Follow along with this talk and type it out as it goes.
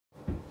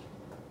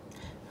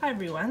Hi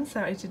everyone,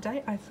 so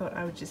today I thought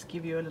I would just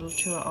give you a little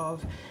tour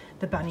of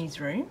the bunny's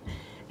room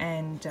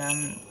and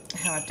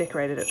how I've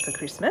decorated it for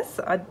Christmas.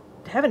 I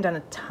haven't done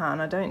a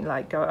ton, I don't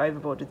like go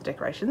overboard with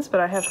decorations, but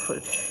I have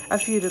put a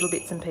few little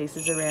bits and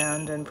pieces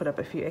around and put up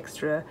a few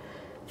extra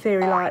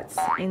fairy lights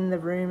in the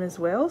room as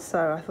well.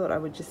 So I thought I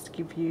would just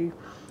give you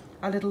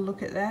a little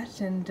look at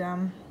that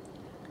and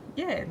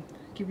yeah,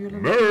 give you a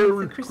little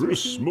tour of the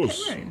Christmas pet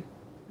room.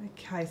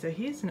 Okay, so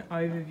here's an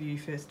overview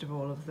first of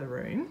all of the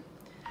room.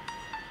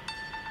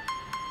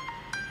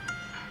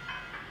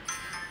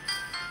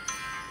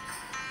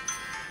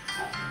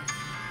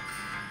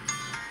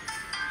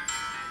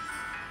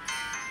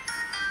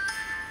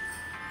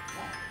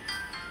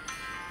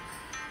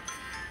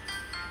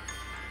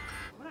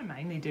 What I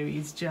mainly do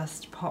is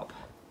just pop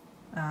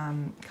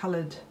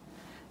coloured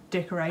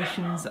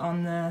decorations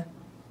on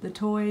the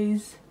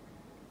toys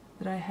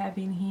that I have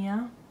in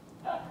here,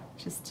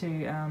 just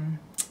to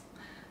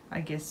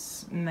I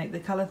guess make the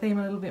colour theme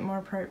a little bit more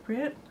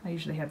appropriate. I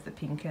usually have the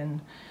pink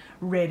and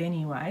red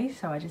anyway,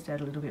 so I just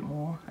add a little bit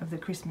more of the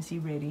Christmassy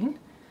red in.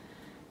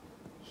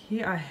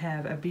 Here I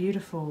have a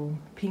beautiful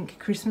pink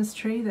Christmas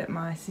tree that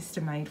my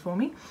sister made for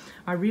me.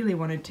 I really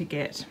wanted to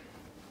get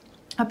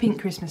a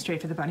pink Christmas tree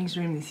for the bunny's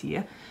room this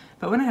year,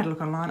 but when I had a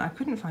look online I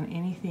couldn't find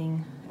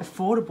anything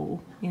affordable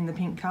in the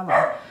pink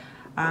colour,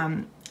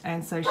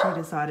 and so she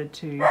decided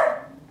to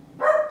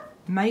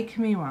make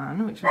me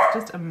one, which was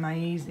just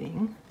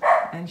amazing,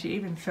 and she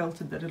even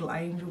felted the little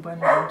angel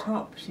bunny on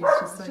top. She's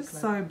just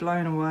so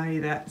blown away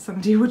that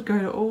somebody would go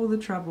to all the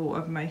trouble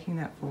of making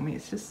that for me.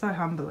 It's just so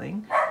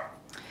humbling.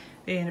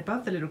 And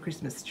above the little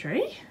Christmas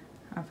tree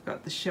I've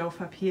got the shelf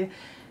up here,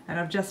 and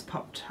I've just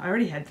popped, I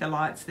already had the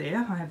lights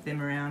there, I have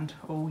them around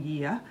all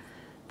year,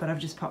 but I've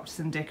just popped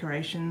some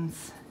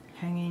decorations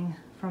hanging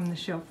from the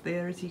shelf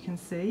there, as you can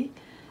see,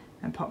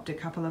 and popped a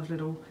couple of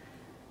little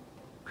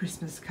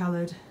Christmas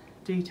coloured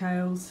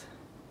details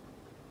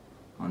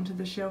onto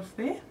the shelf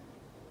there.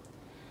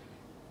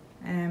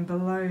 And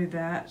below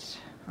that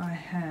I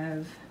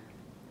have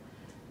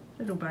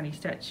a little bunny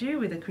statue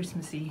with a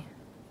Christmassy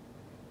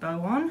bow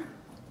on,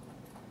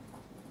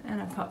 and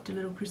I popped a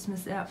little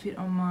Christmas outfit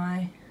on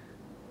my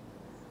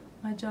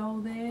doll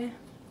there.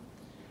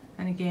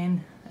 And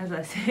again, as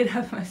I said,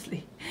 I've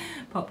mostly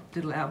popped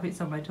little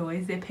outfits on my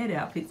toys. They're pet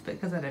outfits, but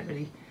because I don't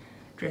really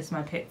dress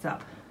my pets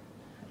up,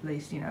 at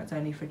least, you know, it's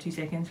only for 2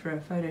 seconds for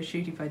a photo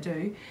shoot if I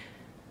do,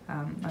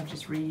 I've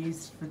just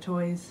reused the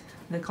toys,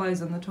 the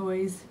clothes on the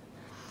toys.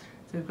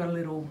 So we've got a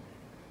little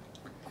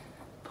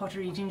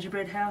pottery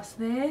gingerbread house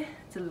there.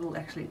 It's a little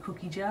actually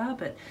cookie jar,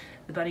 but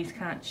the bunnies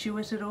can't chew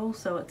it at all,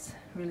 so it's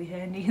really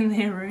handy in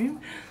their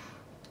room.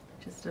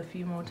 Just a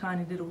few more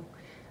tiny little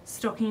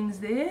stockings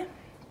there.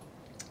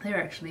 They're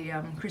actually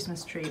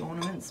Christmas tree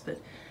ornaments, but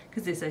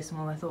because they're so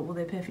small I thought, well,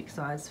 they're perfect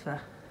size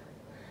for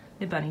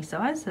their bunny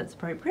size, so that's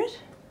appropriate.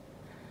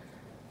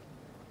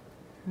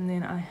 And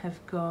then I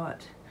have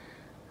got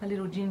a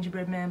little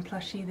gingerbread man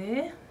plushie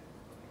there,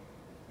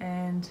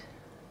 and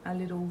a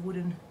little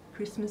wooden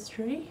Christmas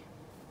tree.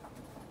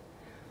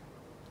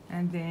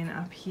 And then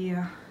up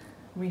here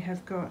we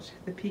have got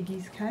the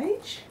piggies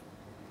cage,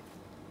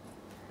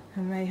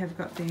 and they have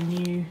got their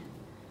new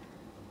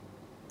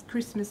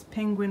Christmas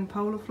penguin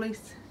polar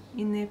fleece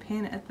in their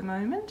pen at the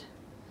moment,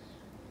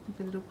 with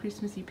the little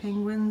Christmassy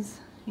penguins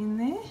in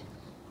there.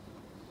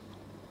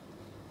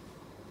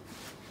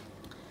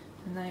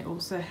 And they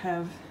also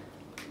have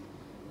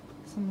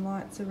some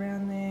lights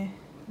around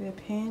their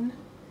pen,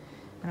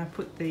 and I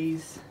put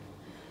these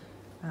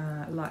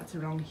lights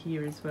along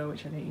here as well,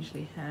 which I don't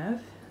usually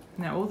have.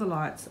 Now all the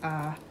lights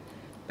are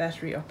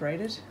battery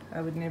operated.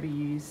 I would never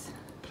use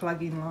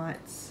plug-in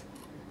lights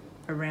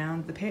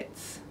around the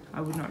pets.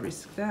 I would not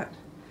risk that.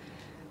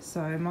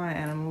 So my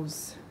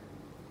animals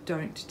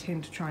don't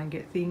tend to try and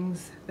get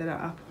things that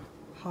are up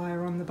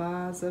higher on the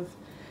bars of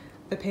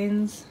the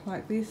pens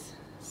like this,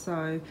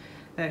 so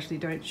they actually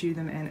don't chew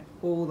them, and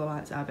all the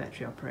lights are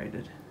battery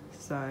operated,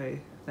 so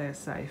they are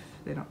safe.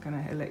 They're not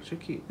going to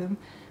electrocute them,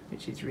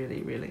 which is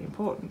really, really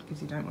important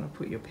because you don't want to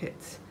put your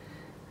pets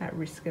at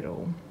risk at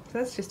all. So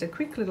that's just a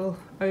quick little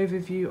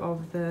overview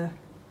of the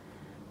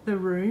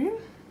room.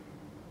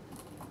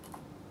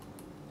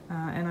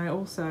 And I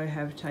also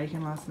have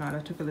taken, last night I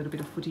took a little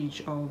bit of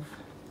footage of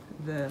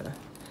the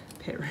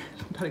pet room.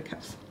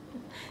 Buttercups,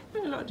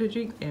 a lot to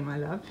drink there, my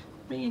love,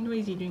 being a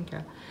noisy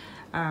drinker.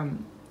 I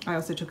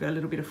also took a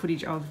little bit of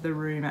footage of the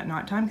room at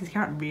night time because you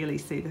can't really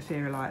see the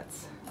fairy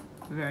lights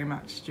very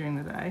much during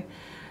the day.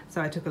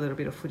 So I took a little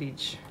bit of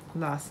footage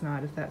last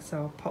night of that, so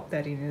I'll pop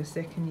that in a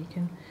second. You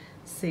can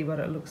see what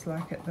it looks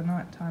like at the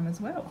night time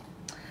as well.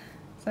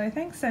 So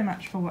thanks so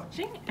much for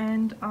watching,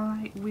 and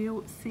I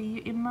will see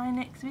you in my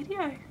next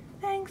video.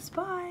 Thanks,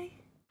 bye.